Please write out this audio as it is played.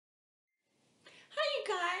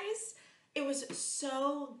It was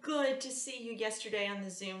so good to see you yesterday on the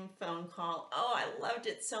Zoom phone call. Oh, I loved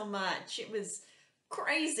it so much. It was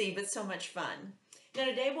crazy, but so much fun. Now,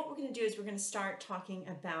 today, what we're going to do is we're going to start talking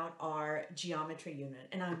about our geometry unit.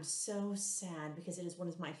 And I'm so sad because it is one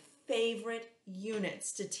of my favorite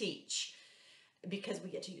units to teach because we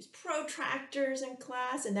get to use protractors in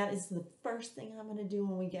class. And that is the first thing I'm going to do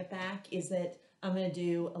when we get back is that I'm going to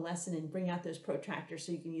do a lesson and bring out those protractors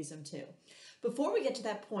so you can use them too. Before we get to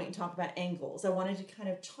that point and talk about angles, I wanted to kind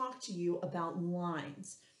of talk to you about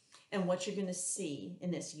lines and what you're going to see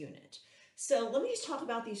in this unit. So let me just talk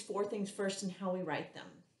about these four things first and how we write them.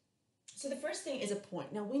 So the first thing is a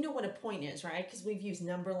point. Now we know what a point is, right? Because we've used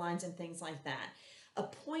number lines and things like that. A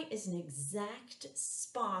point is an exact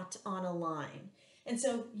spot on a line. And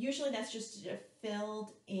so usually that's just a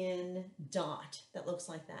filled in dot that looks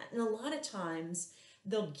like that. And a lot of times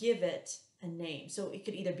they'll give it a name. So it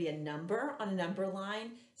could either be a number on a number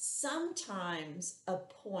line. Sometimes a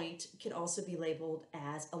point could also be labeled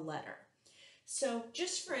as a letter. So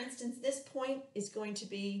just for instance, this point is going to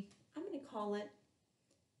be, I'm going to call it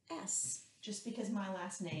S, just because my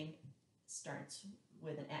last name starts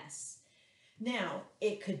with an S. Now,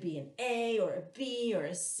 it could be an A or a B or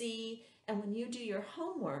a C, and when you do your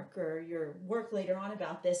homework or your work later on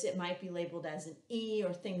about this, it might be labeled as an E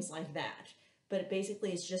or things like that. But it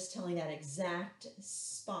basically is just telling that exact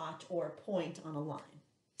spot or point on a line.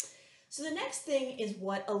 So the next thing is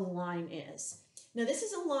what a line is. Now this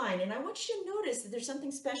is a line, and I want you to notice that there's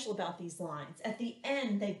something special about these lines. At the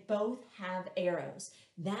end, they both have arrows.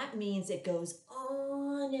 That means it goes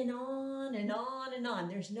on and on and on and on.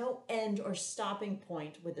 There's no end or stopping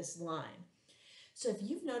point with this line. So if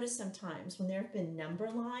you've noticed sometimes when there have been number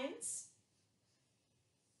lines,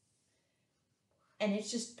 and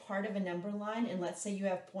it's just part of a number line, and let's say you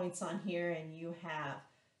have points on here and you have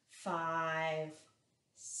 5,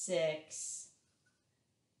 6,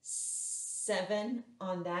 7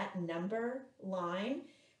 on that number line,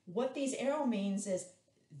 what these arrow means is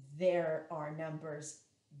there are numbers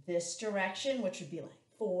this direction, which would be like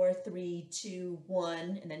 4, 3, 2,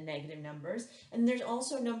 1, and then negative numbers. And there's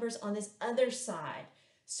also numbers on this other side.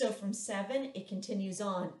 So from 7, it continues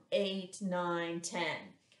on 8, 9, 10.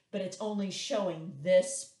 But it's only showing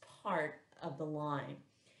this part of the line.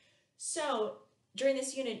 So during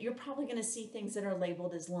this unit, you're probably going to see things that are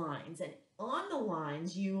labeled as lines. And on the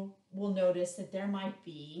lines, you will notice that there might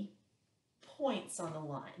be points on the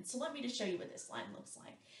line. So let me just show you what this line looks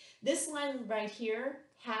like. This line right here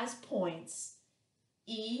has points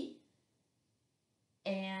E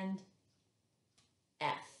and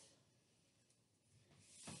F.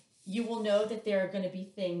 You will know that there are going to be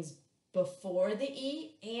things before the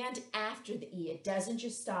E and after the E. It doesn't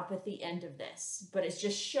just stop at the end of this, but it's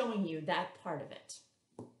just showing you that part of it.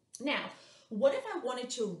 Now, what if I wanted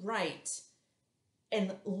to write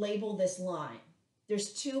and label this line?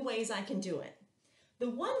 There's two ways I can do it. The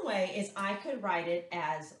one way is I could write it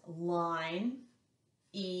as line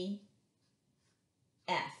E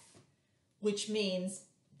F, which means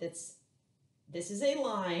this is a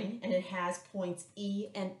line and it has points E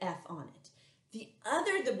and F on it.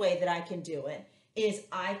 The way that I can do it is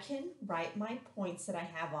I can write my points that I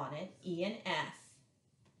have on it, E and F,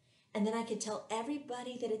 and then I can tell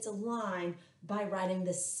everybody that it's a line by writing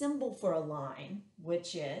the symbol for a line,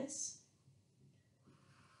 which is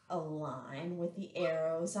a line with the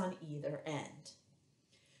arrows on either end.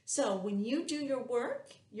 So when you do your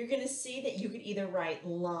work, you're going to see that you could either write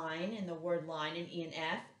line and the word line in E and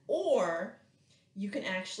F, or you can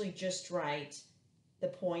actually just write the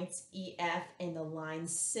points EF and the line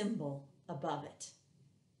symbol above it.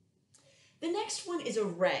 The next one is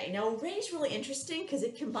array. Now array is really interesting because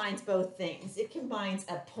it combines both things. It combines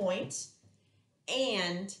a point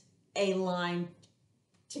and a line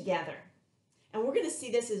together. And we're going to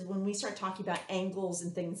see this is when we start talking about angles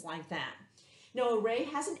and things like that. Now array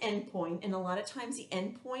has an endpoint, and a lot of times the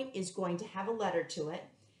endpoint is going to have a letter to it.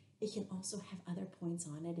 It can also have other points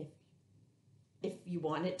on it if you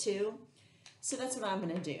want it to. So that's what I'm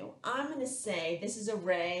going to do. I'm going to say this is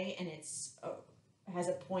array and it has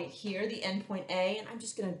a point here, the endpoint A, and I'm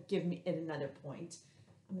just going to give it another point.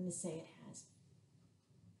 I'm going to say it has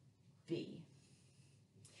B.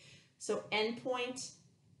 So endpoint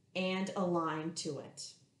and a line to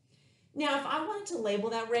it. Now, if I wanted to label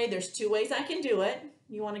that array, there's two ways I can do it.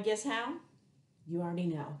 You want to guess how? You already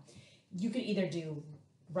know. You could either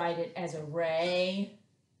write it as array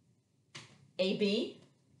AB,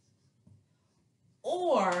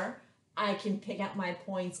 or I can pick out my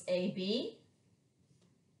points AB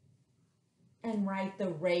and write the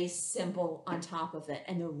raise symbol on top of it.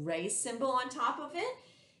 And the raise symbol on top of it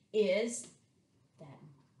is that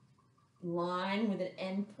line with an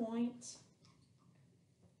endpoint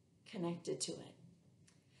connected to it.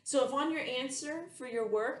 So if on your answer for your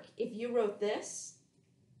work, if you wrote this,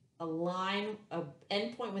 a line, a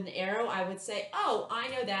endpoint with an arrow, I would say, oh, I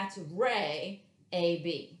know that's ray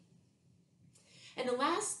AB. And the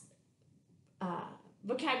last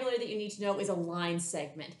vocabulary that you need to know is a line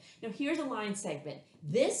segment. Now here's a line segment.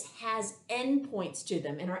 This has endpoints to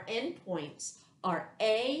them, and our endpoints are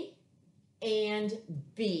A and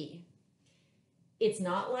B. It's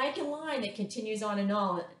not like a line that continues on and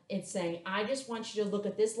on. It's saying, I just want you to look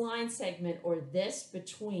at this line segment or this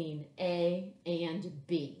between A and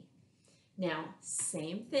B. Now,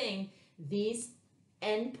 same thing, these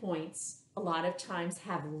endpoints a lot of times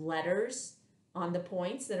have letters on the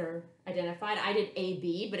points that are identified. I did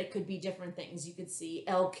AB, but it could be different things. You could see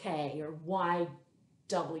LK or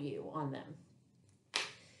YW on them.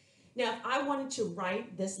 Now, if I wanted to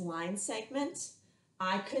write this line segment,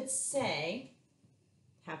 I could say,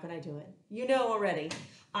 how can I do it? You know already.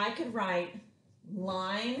 I could write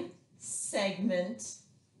line segment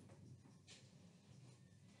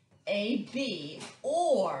AB,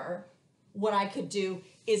 or what I could do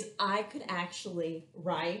is I could actually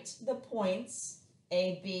write the points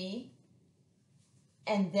AB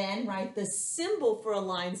and then write the symbol for a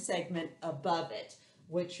line segment above it,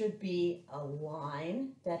 which would be a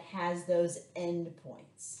line that has those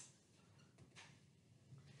endpoints.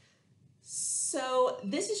 So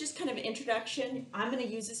this is just kind of an introduction. I'm going to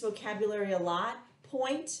use this vocabulary a lot.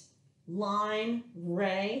 Point, line,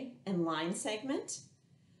 ray, and line segment.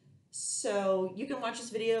 So you can watch this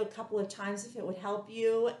video a couple of times if it would help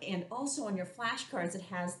you. And also on your flashcards, it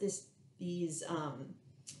has these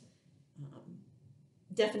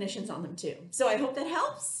definitions on them too. So I hope that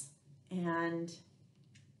helps, and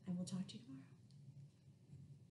I will talk to you tomorrow.